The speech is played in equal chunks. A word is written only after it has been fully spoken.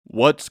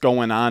What's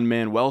going on,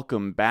 man?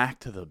 Welcome back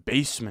to the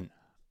basement.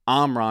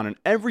 I'm Ron, and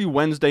every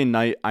Wednesday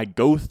night I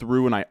go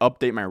through and I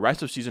update my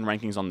rest of season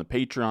rankings on the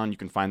Patreon. You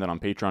can find that on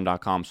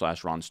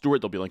patreon.com/Ron Stewart.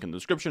 There'll be a link in the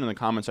description and the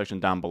comment section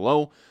down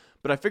below.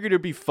 But I figured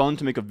it'd be fun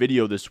to make a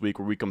video this week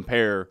where we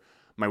compare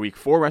my week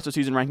 4 rest of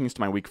season rankings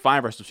to my week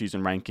 5 rest of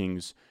season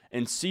rankings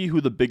and see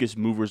who the biggest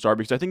movers are,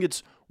 because I think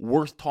it's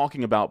worth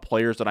talking about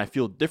players that I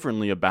feel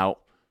differently about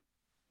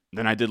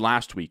than I did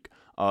last week.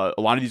 A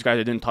lot of these guys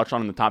I didn't touch on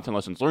in the top 10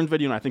 lessons learned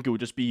video, and I think it would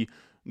just be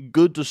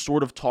good to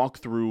sort of talk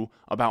through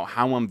about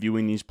how I'm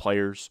viewing these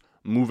players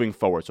moving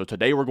forward. So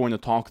today we're going to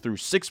talk through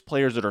 6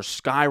 players that are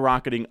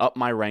skyrocketing up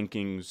my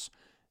rankings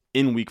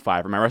in week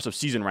 5, or my rest of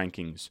season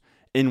rankings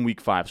in week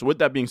 5. So with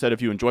that being said,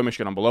 if you enjoy my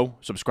shit down below,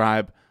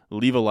 subscribe,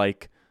 leave a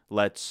like,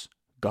 let's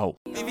go.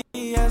 Like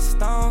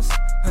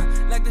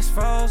this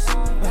froze,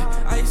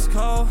 ice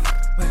cold,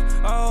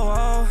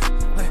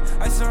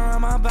 ice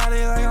around my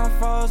body like I'm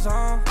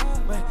frozen.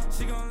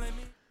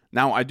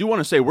 Now, I do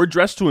want to say we're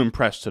dressed to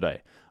impress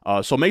today.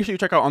 So make sure you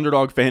check out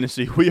Underdog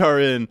Fantasy. We are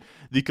in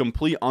the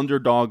complete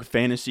Underdog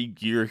Fantasy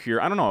gear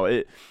here. I don't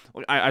know.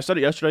 I said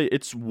it yesterday.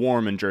 It's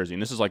warm in Jersey,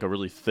 and this is like a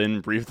really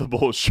thin,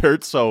 breathable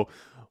shirt, so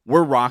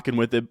we're rocking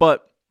with it.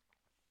 But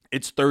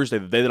it's Thursday,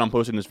 the day that I'm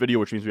posting this video,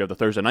 which means we have the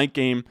Thursday night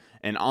game.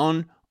 And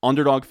on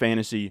Underdog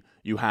Fantasy,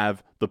 you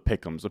have the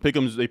Pick'ems. The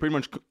Pick'ems, they pretty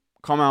much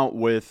come out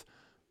with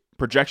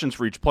projections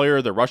for each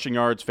player, their rushing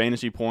yards,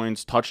 fantasy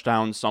points,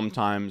 touchdowns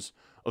sometimes.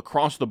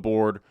 Across the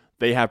board,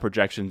 they have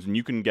projections, and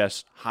you can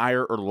guess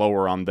higher or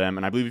lower on them.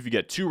 And I believe if you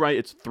get 2 right,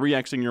 it's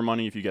 3xing your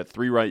money. If you get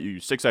 3 right, you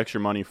 6x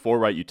your money. 4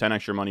 right, you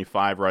 10x your money.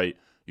 5 right,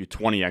 you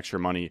 20x your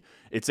money.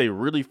 It's a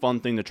really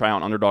fun thing to try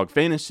on Underdog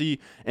Fantasy.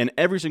 And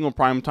every single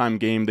primetime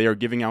game, they are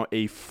giving out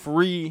a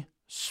free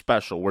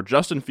special where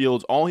Justin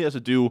Fields, all he has to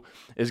do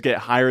is get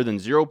higher than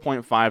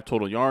 0.5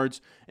 total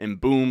yards,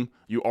 and boom,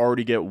 you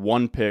already get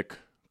 1 pick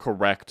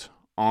correct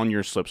on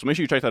your slip. So make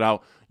sure you check that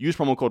out. Use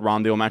promo code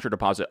RON. They'll match your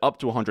deposit up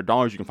to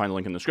 $100. You can find the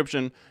link in the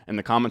description and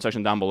the comment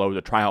section down below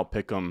to try out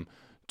Pick'em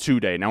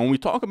today. Now, when we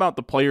talk about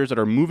the players that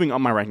are moving up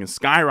my rankings,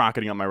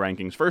 skyrocketing up my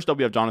rankings, first up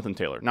we have Jonathan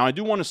Taylor. Now, I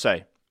do want to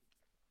say,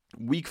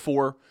 week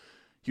 4,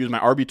 he was my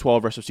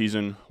RB12 rest of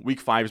season. Week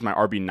 5 is my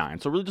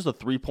RB9. So really just a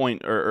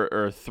 3-point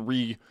or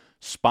 3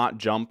 spot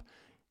jump.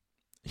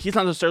 He's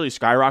not necessarily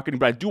skyrocketing,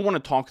 but I do want to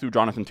talk through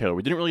Jonathan Taylor.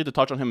 We didn't really get to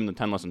touch on him in the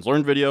 10 lessons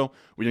learned video.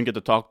 We didn't get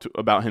to talk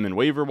about him in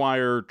waiver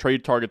wire,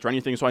 trade targets, or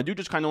anything. So I do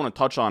just kind of want to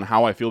touch on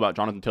how I feel about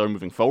Jonathan Taylor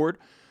moving forward,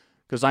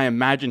 because I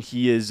imagine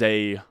he is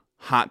a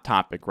hot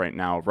topic right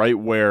now, right?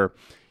 Where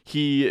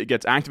he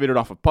gets activated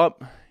off of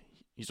PUP.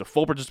 He's a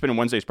full participant in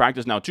Wednesday's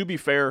practice. Now, to be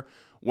fair,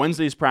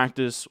 Wednesday's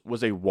practice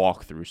was a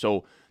walkthrough.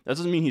 So that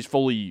doesn't mean he's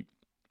fully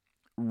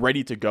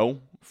ready to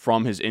go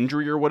from his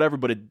injury or whatever,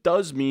 but it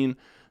does mean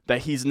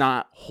that he's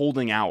not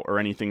holding out or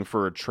anything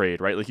for a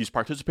trade, right? Like, he's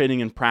participating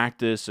in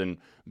practice and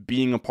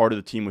being a part of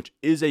the team, which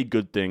is a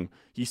good thing.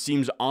 He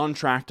seems on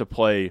track to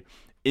play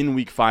in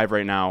week 5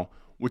 right now,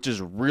 which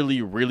is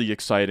really, really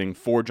exciting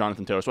for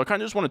Jonathan Taylor. So I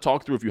kind of just want to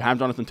talk through, if you have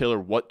Jonathan Taylor,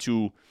 what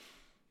to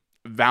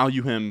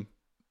value him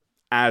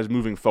as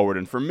moving forward.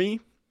 And for me,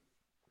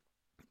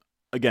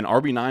 again,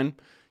 RB9,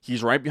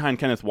 he's right behind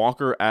Kenneth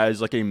Walker as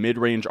like a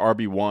mid-range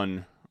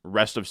RB1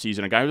 rest of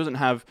season. A guy who doesn't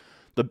have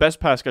the best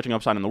pass catching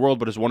upside in the world,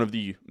 but is one of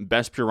the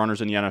best pure runners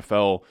in the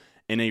NFL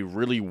in a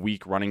really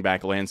weak running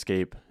back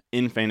landscape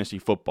in fantasy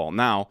football.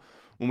 Now,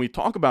 when we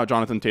talk about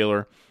Jonathan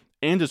Taylor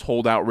and his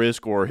holdout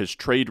risk or his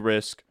trade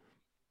risk,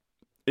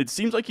 it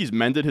seems like he's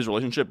mended his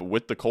relationship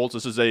with the Colts.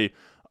 This is a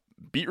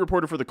beat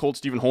reporter for the Colts,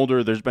 Stephen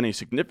Holder. There's been a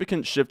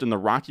significant shift in the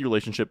rocky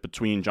relationship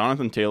between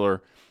Jonathan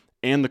Taylor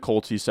and the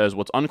Colts. He says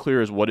what's unclear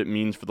is what it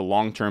means for the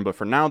long term, but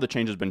for now the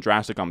change has been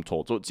drastic, I'm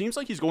told. So it seems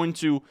like he's going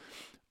to,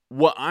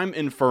 what I'm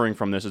inferring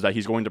from this is that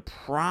he's going to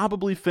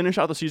probably finish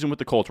out the season with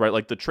the Colts, right?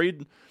 Like, the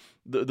trade,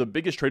 the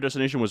biggest trade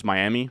destination was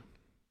Miami.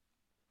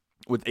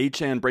 With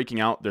Achane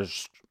breaking out,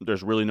 there's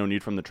really no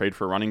need from the trade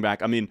for a running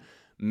back. I mean,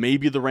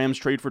 maybe the Rams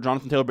trade for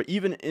Jonathan Taylor, but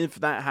even if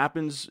that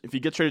happens, if he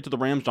gets traded to the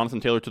Rams,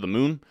 Jonathan Taylor to the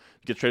moon.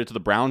 If he gets traded to the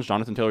Browns,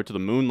 Jonathan Taylor to the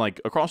moon.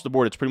 Like, across the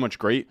board, it's pretty much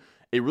great.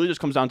 It really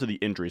just comes down to the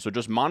injury. So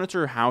just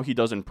monitor how he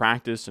does in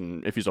practice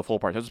and if he's a full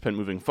participant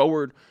moving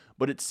forward.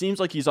 But it seems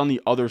like he's on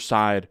the other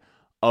side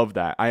of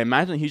that. I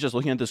imagine he's just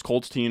looking at this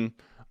Colts team.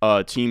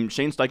 Shane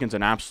Steichen's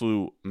an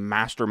absolute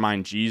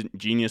mastermind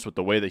genius with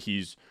the way that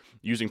he's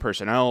using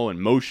personnel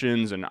and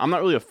motions. And I'm not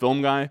really a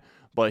film guy,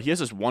 but he has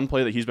this one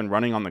play that he's been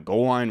running on the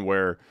goal line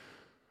where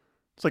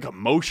it's like a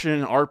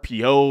motion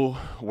RPO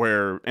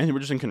where Anthony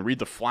Richardson can read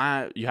the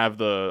flat. You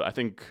have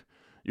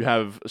you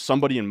have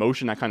somebody in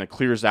motion that kind of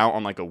clears out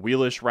on like a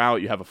wheelish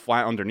route. You have a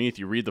flat underneath.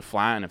 You read the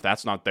flat, and if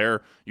that's not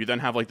there, you then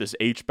have like this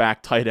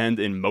H-back tight end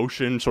in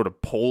motion sort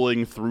of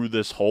pulling through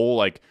this hole.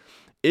 Like,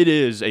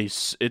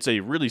 it's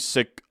a really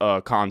sick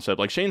concept.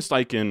 Like, Shane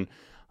Steichen,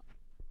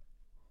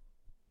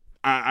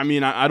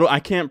 I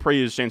can't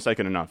praise Shane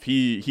Steichen enough.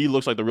 He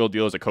looks like the real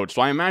deal as a coach.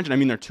 So I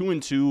imagine, they're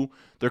 2-2.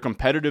 They're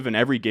competitive in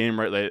every game,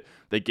 right?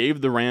 They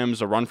gave the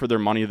Rams a run for their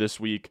money this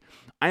week.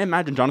 I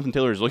imagine Jonathan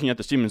Taylor is looking at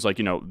this team and is like,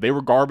 they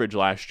were garbage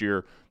last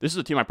year. This is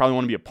a team I probably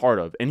want to be a part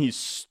of. And he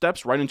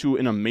steps right into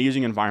an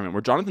amazing environment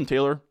where Jonathan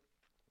Taylor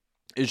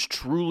is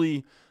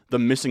truly the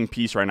missing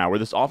piece right now, where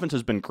this offense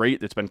has been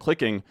great, it's been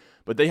clicking,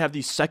 but they have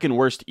the second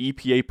worst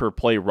EPA per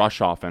play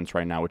rush offense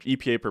right now, which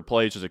EPA per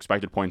play is just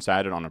expected points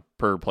added on a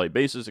per play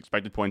basis,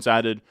 expected points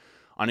added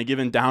on a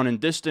given down and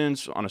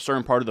distance, on a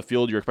certain part of the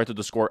field, you're expected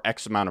to score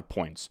X amount of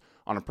points.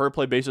 On a per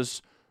play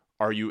basis,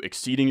 are you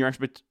exceeding your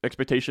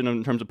expectation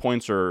in terms of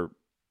points or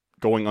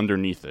going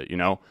underneath it,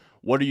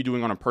 What are you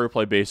doing on a per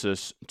play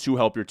basis to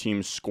help your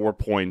team score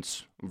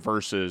points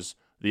versus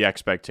the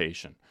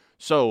expectation?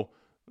 So,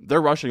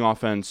 their rushing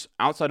offense,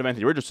 outside of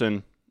Anthony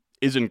Richardson,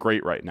 isn't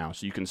great right now.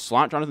 So you can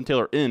slot Jonathan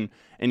Taylor in,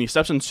 and he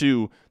steps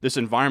into this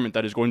environment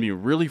that is going to be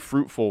really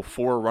fruitful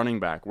for a running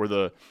back, where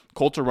the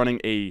Colts are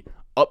running a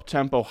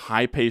up-tempo,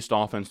 high-paced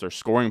offense. They're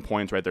scoring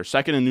points, right? They're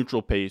second in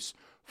neutral pace,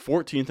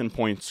 14th in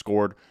points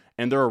scored,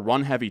 and they're a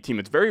run-heavy team.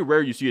 It's very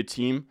rare you see a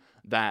team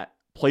that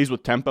plays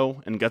with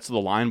tempo and gets to the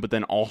line, but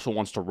then also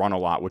wants to run a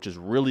lot, which is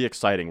really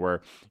exciting,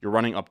 where you're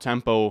running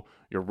up-tempo,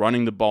 you're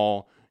running the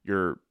ball,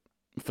 you're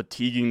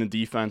fatiguing the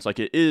defense.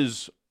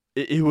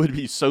 It would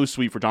be so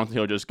sweet for Jonathan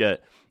Taylor to just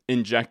get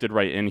injected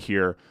right in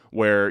here,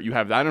 where you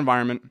have that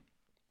environment.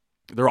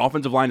 Their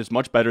offensive line is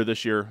much better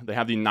this year. They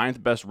have the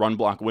 9th best run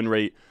block win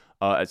rate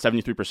at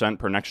 73%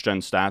 per Next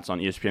Gen Stats on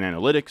ESPN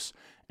Analytics,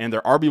 and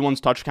their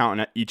RB1's touch count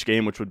in each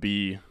game, which would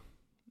be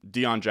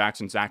Deion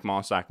Jackson, Zach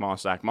Moss,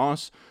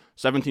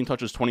 17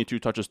 touches, 22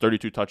 touches,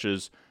 32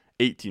 touches,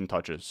 18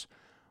 touches.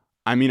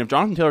 If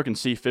Jonathan Taylor can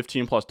see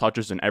 15 plus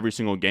touches in every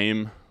single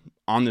game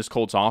on this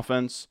Colts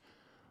offense,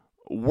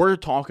 we're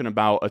talking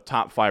about a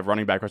top 5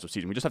 running back rest of the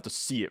season. We just have to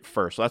see it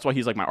first. So that's why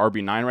he's like my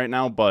RB9 right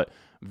now, but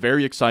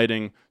very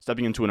exciting,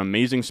 stepping into an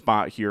amazing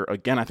spot here.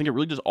 Again, I think it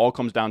really just all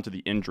comes down to the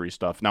injury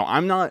stuff. Now,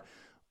 I'm not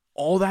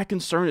all that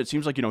concerned. It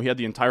seems like, he had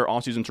the entire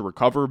offseason to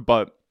recover,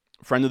 but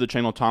friend of the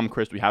channel, Tom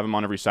Christ, we have him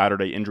on every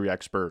Saturday, injury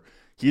expert.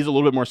 He's a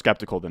little bit more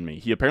skeptical than me.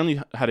 He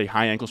apparently had a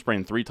high ankle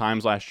sprain 3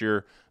 times last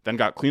year, then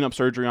got cleanup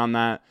surgery on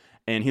that,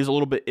 and he's a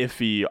little bit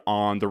iffy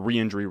on the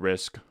re-injury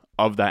risk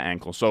of that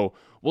ankle. So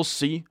we'll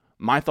see.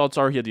 My thoughts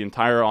are he had the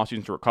entire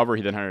offseason to recover.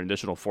 He then had an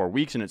additional 4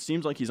 weeks, and it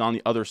seems like he's on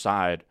the other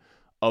side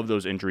of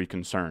those injury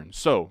concerns.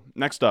 So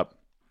next up,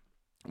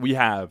 we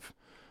have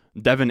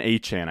Devin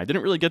Achane. I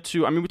didn't really get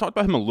to, we talked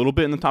about him a little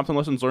bit in the top 10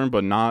 lessons learned,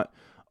 but not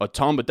a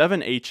ton. But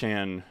Devin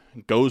Achane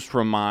goes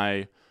from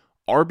my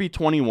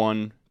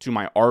RB21 to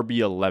my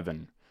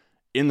RB11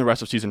 in the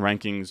rest of season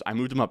rankings. I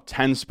moved him up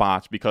 10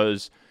 spots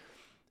because,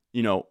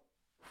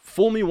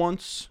 fool me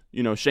once,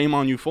 shame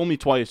on you. Fool me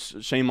twice,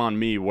 shame on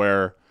me,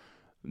 where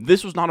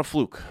this was not a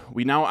fluke.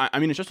 We now,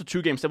 it's just a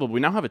 2-game sample, but we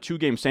now have a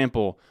 2-game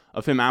sample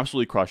of him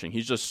absolutely crushing.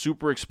 He's just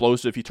super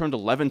explosive. He turned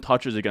 11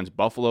 touches against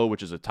Buffalo,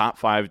 which is a top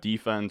 5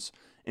 defense,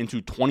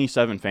 into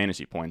 27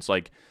 fantasy points.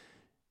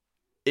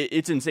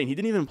 It's insane. He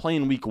didn't even play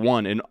in week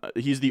 1, and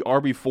he's the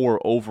RB4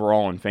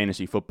 overall in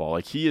fantasy football.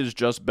 He has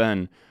just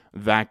been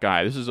that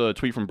guy. This is a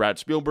tweet from Brad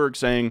Spielberg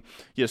saying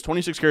he has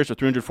 26 carries for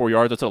 304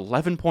 yards. That's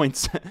 11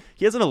 points.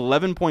 He has an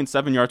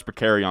 11.7 yards per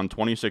carry on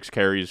 26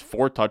 carries,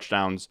 4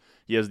 touchdowns.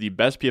 He has the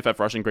best PFF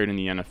rushing grade in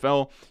the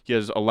NFL. He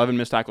has 11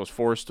 missed tackles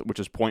forced, which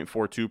is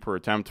 0.42 per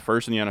attempt,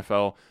 first in the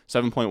NFL.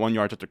 7.1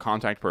 yards after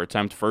contact per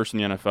attempt, first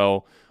in the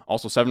NFL.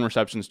 Also 7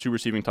 receptions, 2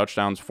 receiving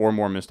touchdowns, 4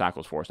 more missed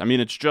tackles forced.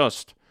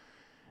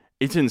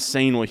 It's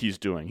insane what he's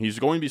doing. He's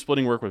going to be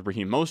splitting work with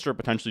Raheem Mostert,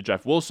 potentially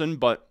Jeff Wilson,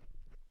 but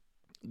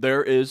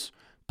there is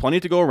plenty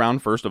to go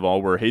around, first of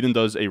all, where Hayden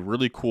does a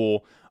really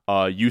cool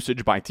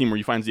usage by team where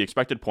he finds the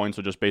expected points,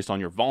 so just based on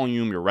your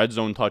volume, your red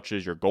zone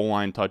touches, your goal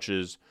line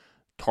touches,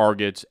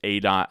 targets,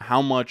 ADOT,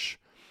 how much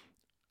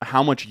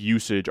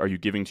usage are you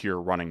giving to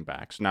your running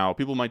backs? Now,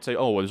 people might say,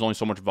 oh, well, there's only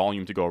so much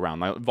volume to go around.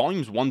 Now,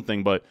 volume's one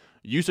thing, but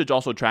usage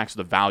also tracks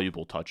the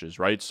valuable touches,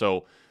 right?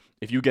 So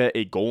if you get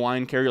a goal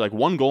line carry,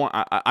 one goal,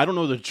 I don't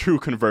know the true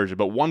conversion,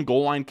 but one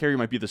goal line carry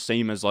might be the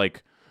same as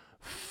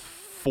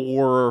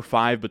 4 or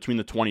 5 between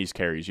the 20s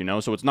carries,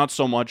 So it's not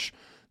so much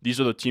these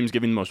are the teams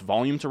giving the most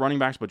volume to running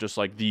backs, but just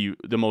the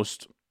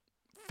most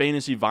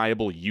fantasy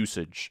viable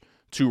usage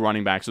to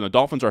running backs. And the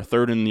Dolphins are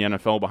 3rd in the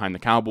NFL behind the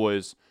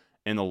Cowboys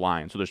and the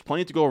Lions. So there's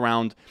plenty to go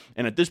around.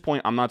 And at this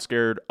point, I'm not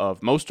scared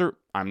of Mostert.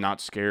 I'm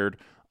not scared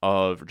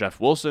of Jeff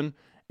Wilson.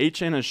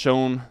 Achane has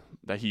shown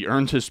that he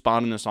earned his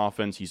spot in this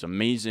offense. He's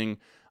amazing.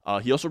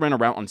 He also ran a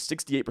route on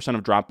 68%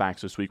 of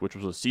dropbacks this week, which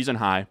was a season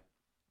high.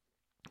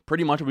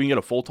 Pretty much if we can get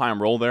a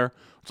full-time role there,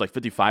 it's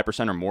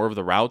 55% or more of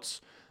the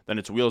routes, then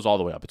it's wheels all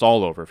the way up. It's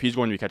all over. If he's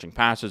going to be catching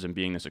passes and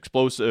being this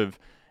explosive,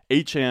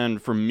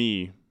 Achane, for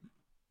me,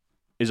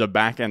 is a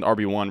back-end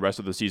RB1 rest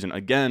of the season.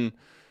 Again,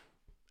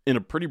 in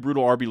a pretty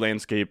brutal RB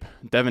landscape,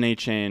 Devin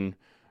Achane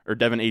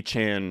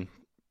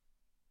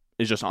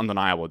is just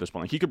undeniable at this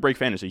point. He could break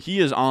fantasy. He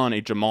is on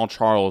a Jamal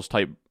Charles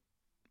type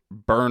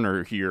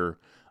burner here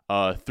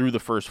through the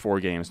first 4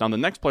 games. Now, the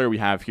next player we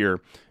have here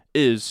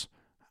is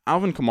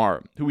Alvin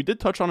Kamara, who we did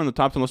touch on in the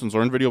top 10 lessons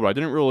learned video, but I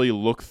didn't really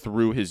look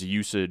through his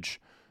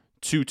usage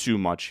too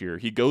much here.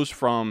 He goes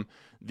from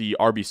the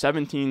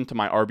RB17 to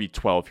my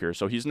RB12 here.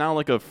 So he's now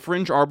like a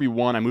fringe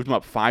RB1. I moved him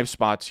up 5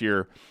 spots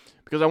here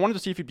because I wanted to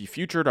see if he'd be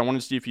featured. I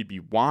wanted to see if he'd be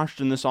washed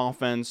in this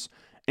offense,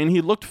 and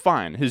he looked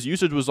fine. His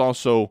usage was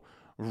also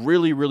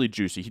really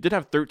juicy. He did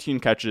have 13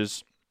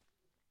 catches.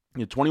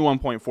 He had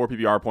 21.4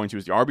 PPR points. He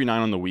was the RB9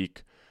 on the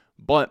week,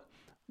 but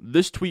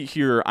this tweet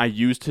here, I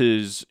used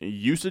his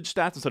usage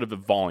stats instead of the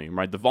volume,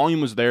 right? The volume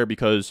was there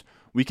because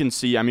we can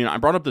see, I mean, I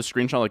brought up this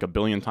screenshot like a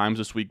billion times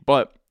this week,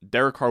 but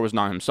Derek Carr was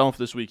not himself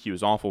this week. He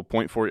was awful,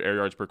 0.4 air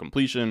yards per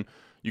completion.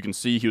 You can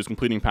see he was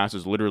completing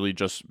passes literally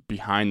just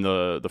behind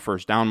the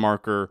first down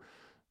marker.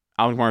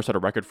 Alvin Kamara set a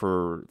record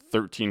for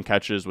 13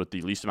 catches with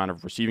the least amount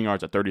of receiving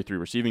yards at 33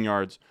 receiving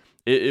yards.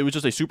 It was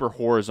just a super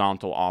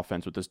horizontal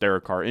offense with this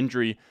Derek Carr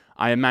injury.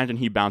 I imagine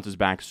he bounces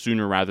back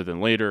sooner rather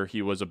than later.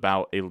 He was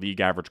about a league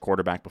average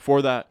quarterback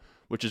before that,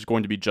 which is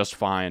going to be just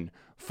fine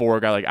for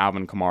a guy like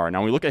Alvin Kamara. Now,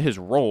 when we look at his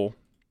role,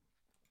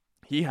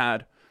 he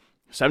had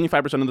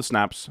 75% of the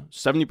snaps,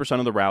 70%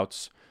 of the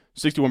routes,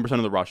 61%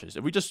 of the rushes.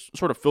 If we just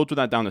sort of filter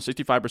that down to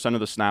 65% of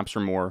the snaps or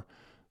more,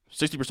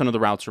 60% of the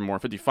routes or more,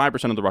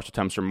 55% of the rush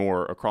attempts or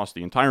more across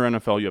the entire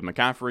NFL, you have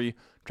McCaffrey,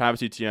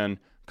 Travis Etienne,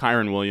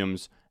 Kyron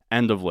Williams,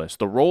 end of list.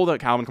 The role that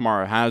Calvin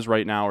Kamara has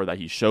right now, or that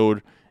he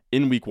showed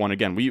in week 1,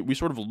 again, we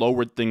sort of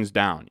lowered things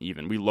down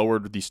even. We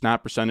lowered the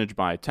snap percentage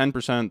by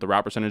 10%, the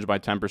route percentage by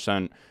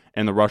 10%,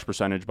 and the rush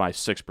percentage by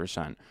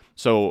 6%.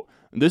 So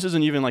this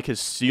isn't even like his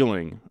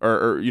ceiling,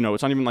 or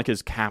it's not even like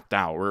his capped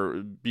out.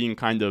 We're being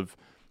kind of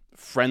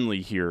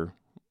friendly here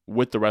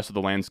with the rest of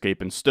the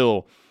landscape, and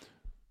still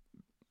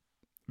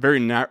very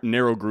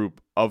narrow group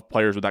of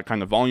players with that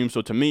kind of volume.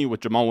 So to me, with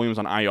Jamal Williams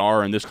on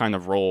IR and this kind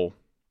of role,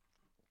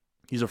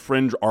 he's a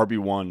fringe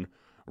RB1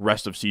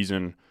 rest of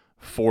season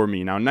for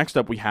me. Now, next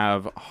up, we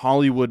have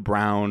Hollywood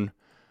Brown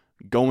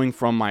going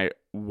from my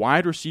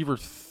wide receiver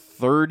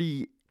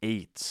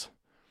 38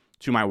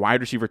 to my wide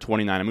receiver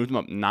 29. I moved him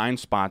up 9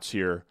 spots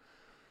here.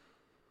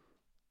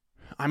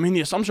 I mean,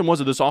 the assumption was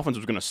that this offense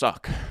was going to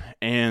suck,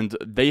 and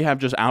they have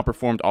just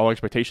outperformed all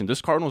expectations.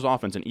 This Cardinals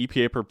offense, in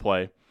EPA per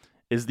play,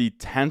 is the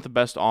 10th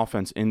best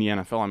offense in the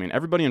NFL. I mean,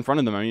 everybody in front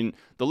of them, I mean,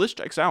 the list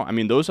checks out. I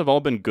mean, those have all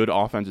been good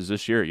offenses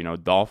this year.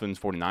 Dolphins,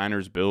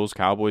 49ers, Bills,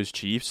 Cowboys,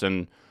 Chiefs,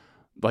 and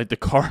like the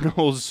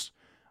Cardinals,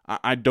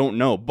 I don't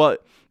know.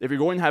 But if you're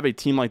going to have a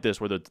team like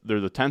this where they're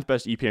the 10th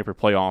best EPA per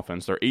play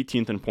offense, they're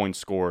 18th in points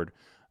scored,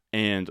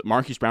 and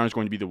Marquise Brown is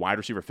going to be the wide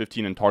receiver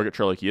 15 in target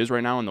share like he is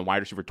right now, and the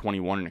wide receiver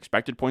 21 in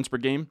expected points per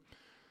game,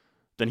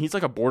 then he's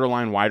like a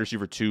borderline wide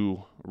receiver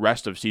 2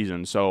 rest of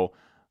season. So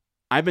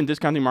I've been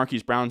discounting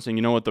Marquise Brown, saying,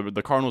 you know what,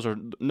 the Cardinals are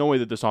no way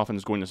that this offense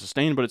is going to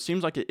sustain, but it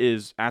seems like it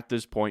is at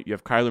this point. You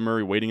have Kyler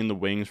Murray waiting in the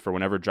wings for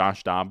whenever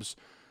Josh Dobbs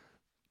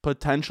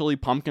potentially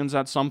pumpkins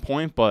at some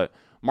point, but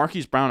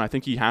Marquise Brown, I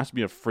think he has to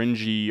be a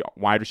fringy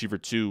wide receiver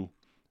 2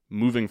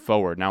 moving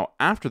forward. Now,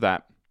 after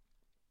that,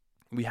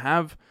 we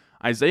have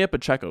Isaiah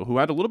Pacheco, who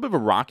had a little bit of a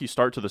rocky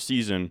start to the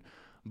season,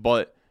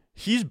 but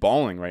he's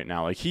balling right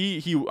now. Like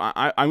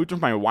I moved from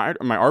my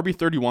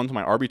RB31 to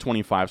my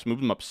RB25, so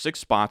moved him up 6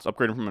 spots,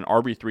 upgraded from an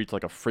RB3 to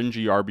like a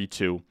fringy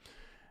RB2,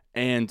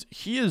 and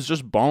he is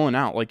just balling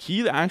out. Like,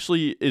 he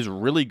actually is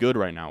really good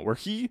right now.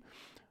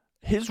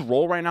 His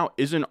role right now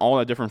isn't all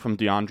that different from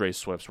DeAndre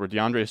Swift's, where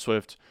DeAndre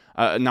Swift,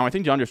 now I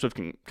think DeAndre Swift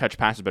can catch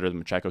passes better than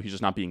Pacheco. He's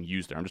just not being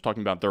used there. I'm just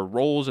talking about their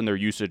roles and their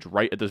usage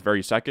right at this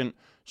very second,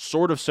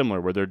 sort of similar,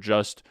 where they're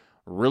just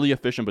really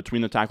efficient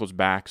between the tackles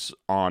backs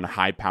on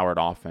high-powered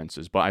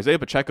offenses. But Isaiah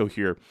Pacheco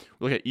here,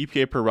 we look at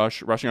EPA per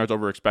rush, rushing yards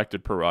over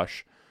expected per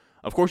rush.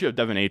 Of course, you have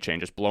Devin Achane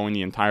just blowing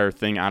the entire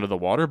thing out of the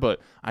water, but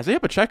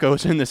Isaiah Pacheco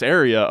is in this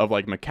area of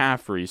like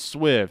McCaffrey,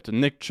 Swift,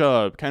 Nick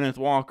Chubb, Kenneth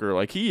Walker.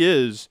 Like,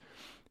 he's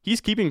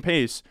keeping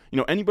pace.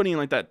 Anybody in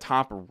like that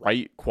top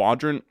right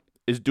quadrant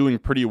is doing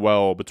pretty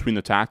well between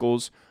the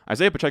tackles.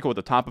 Isaiah Pacheco at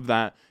the top of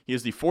that, he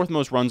has the 4th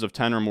most runs of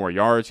 10 or more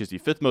yards. He has the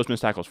 5th most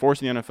missed tackles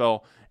forced in the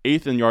NFL,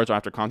 8th in yards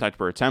after contact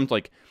per attempt.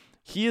 Like,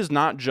 he is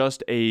not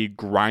just a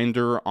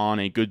grinder on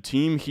a good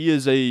team. He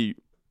is a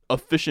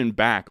efficient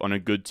back on a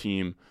good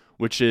team,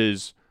 which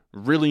is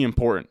really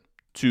important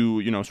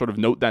to, sort of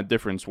note that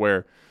difference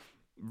where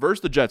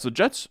versus the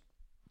Jets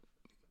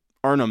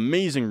are an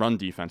amazing run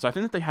defense. I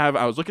think that they have,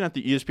 I was looking at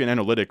the ESPN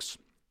analytics,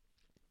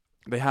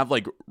 they have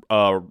like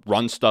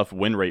run stuff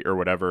win rate or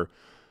whatever.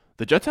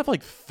 The Jets have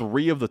like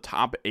 3 of the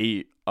top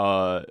 8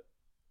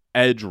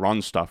 edge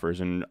run stuffers,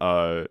 and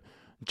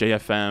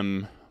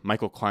JFM,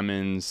 Michael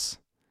Clemens,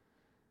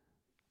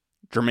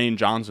 Jermaine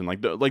Johnson.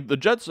 Like the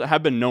Jets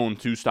have been known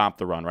to stop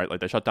the run, right? Like,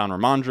 they shut down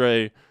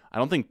Ramondre. I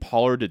don't think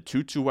Pollard did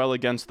too well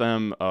against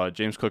them.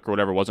 James Cook or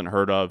whatever wasn't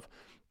heard of.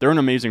 They're an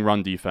amazing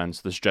run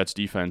defense, this Jets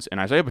defense, and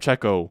Isaiah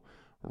Pacheco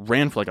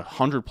ran for like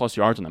 100+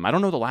 yards on them. I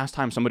don't know the last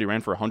time somebody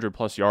ran for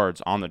 100+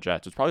 yards on the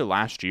Jets. It's probably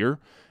last year,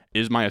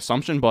 is my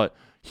assumption, but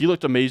he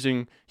looked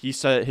amazing. He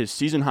set his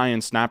season high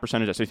in snap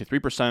percentage at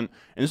 63%, and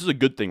this is a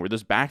good thing where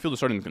this backfield is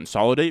starting to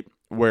consolidate,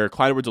 where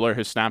Clyde Edwards-Helaire,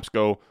 his snaps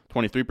go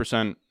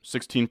 23%,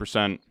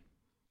 16%,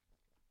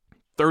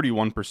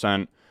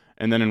 31%,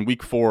 and then in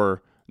week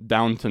 4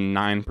 down to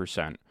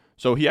 9%.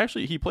 So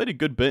he played a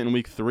good bit in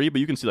week 3,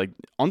 but you can see like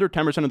under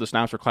 10% of the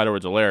snaps for Clyde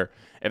Edwards-Helaire.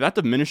 If that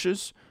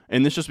diminishes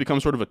and this just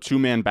becomes sort of a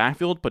two-man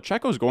backfield,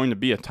 Pacheco's going to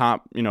be a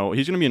top, he's going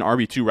to be an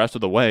RB2 rest of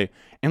the way.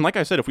 And like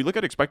I said, if we look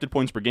at expected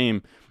points per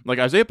game, like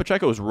Isaiah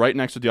Pacheco is right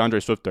next to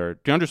DeAndre Swift there.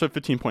 DeAndre Swift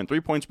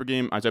 15.3 points per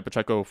game, Isaiah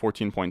Pacheco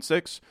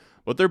 14.6,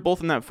 but they're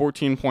both in that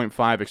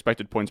 14.5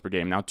 expected points per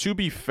game. Now, to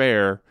be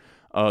fair,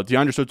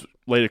 DeAndre Swift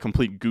laid a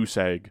complete goose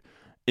egg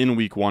in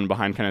week 1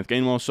 behind Kenneth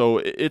Gainwell, so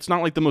it's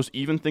not like the most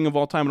even thing of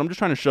all time, but I'm just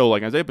trying to show,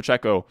 like, Isaiah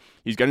Pacheco,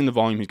 he's getting the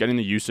volume, he's getting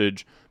the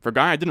usage. For a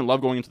guy I didn't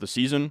love going into the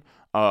season,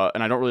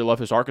 and I don't really love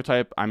his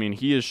archetype, I mean,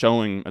 he is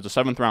showing, as a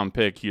 7th-round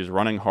pick, he is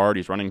running hard,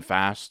 he's running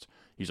fast,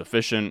 he's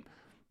efficient.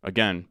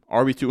 Again,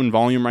 RB2 in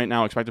volume right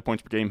now, expected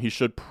points per game, he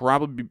should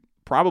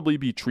probably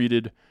be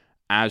treated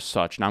as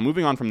such. Now,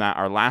 moving on from that,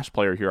 our last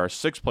player here, our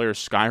 6th player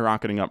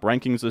skyrocketing up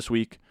rankings this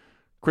week,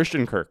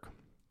 Christian Kirk.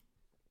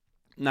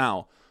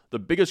 Now, the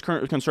biggest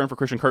concern for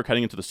Christian Kirk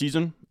heading into the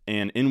season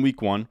and in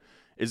week 1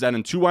 is that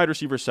in 2 wide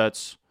receiver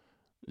sets,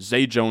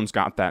 Zay Jones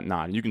got that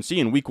nod. And you can see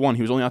in week 1,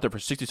 he was only out there for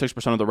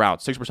 66% of the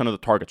routes, 6% of the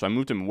targets. So I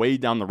moved him way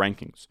down the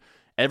rankings.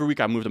 Every week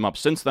I moved him up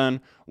since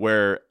then,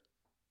 where,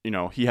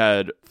 he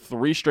had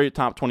 3 straight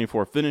top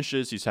 24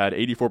 finishes. He's had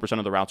 84%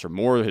 of the routes or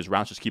more. His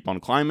routes just keep on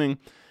climbing.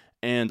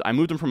 And I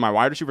moved him from my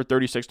wide receiver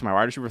 36 to my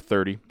wide receiver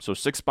 30. So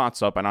 6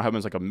 spots up. I now have him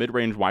as like a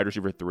mid-range wide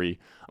receiver 3.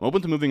 I'm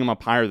open to moving him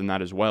up higher than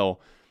that as well.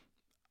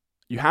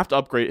 You have to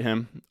upgrade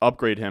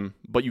him,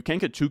 but you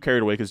can't get too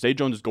carried away because Zay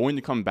Jones is going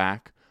to come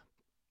back.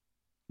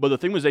 But the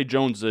thing with Zay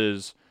Jones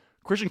is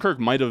Christian Kirk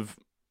might have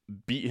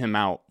beat him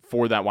out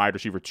for that wide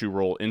receiver 2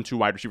 role in 2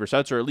 wide receiver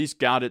sets, or at least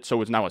got it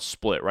so it's now a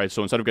split, right?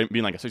 So instead of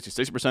being like a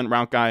 66%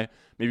 route guy,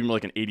 maybe more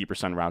like an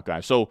 80% route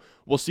guy. So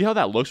we'll see how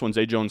that looks when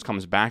Zay Jones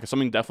comes back. It's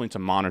something definitely to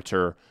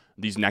monitor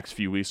these next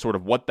few weeks, sort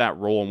of what that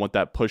role and what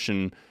that push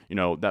and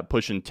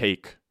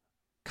take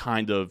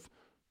kind of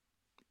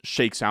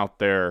shakes out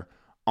there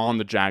on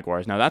the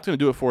Jaguars. Now, that's going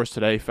to do it for us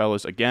today,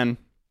 fellas. Again,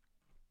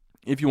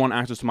 if you want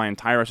access to my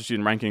entire rest of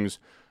season rankings,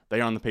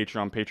 they are on the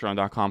Patreon,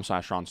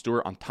 patreon.com/Ron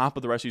Stewart. On top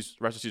of the rest of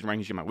season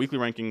rankings, you get my weekly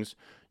rankings.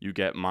 You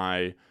get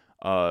my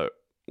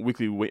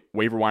weekly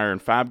waiver wire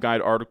and fab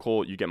guide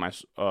article. You get my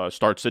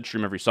start sit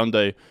stream every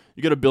Sunday.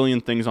 You get a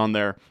billion things on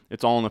there.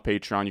 It's all on the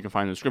Patreon. You can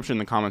find the description in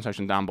the comment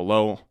section down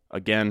below.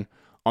 Again,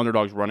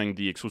 Underdog's running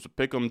the exclusive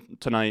pick'em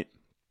tonight.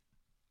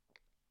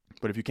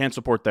 But if you can't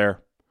support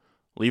there,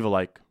 leave a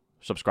like,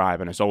 subscribe,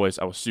 and as always,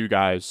 I will see you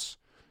guys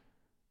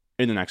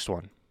in the next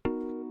one.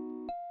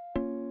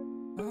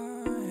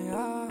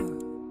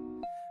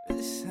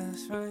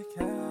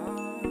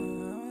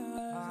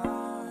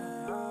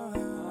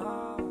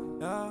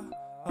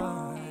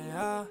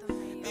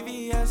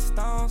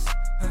 Stones,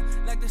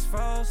 like this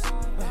froze,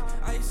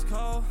 ice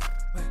cold,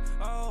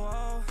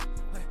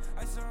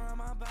 ice around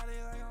my body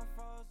like I'm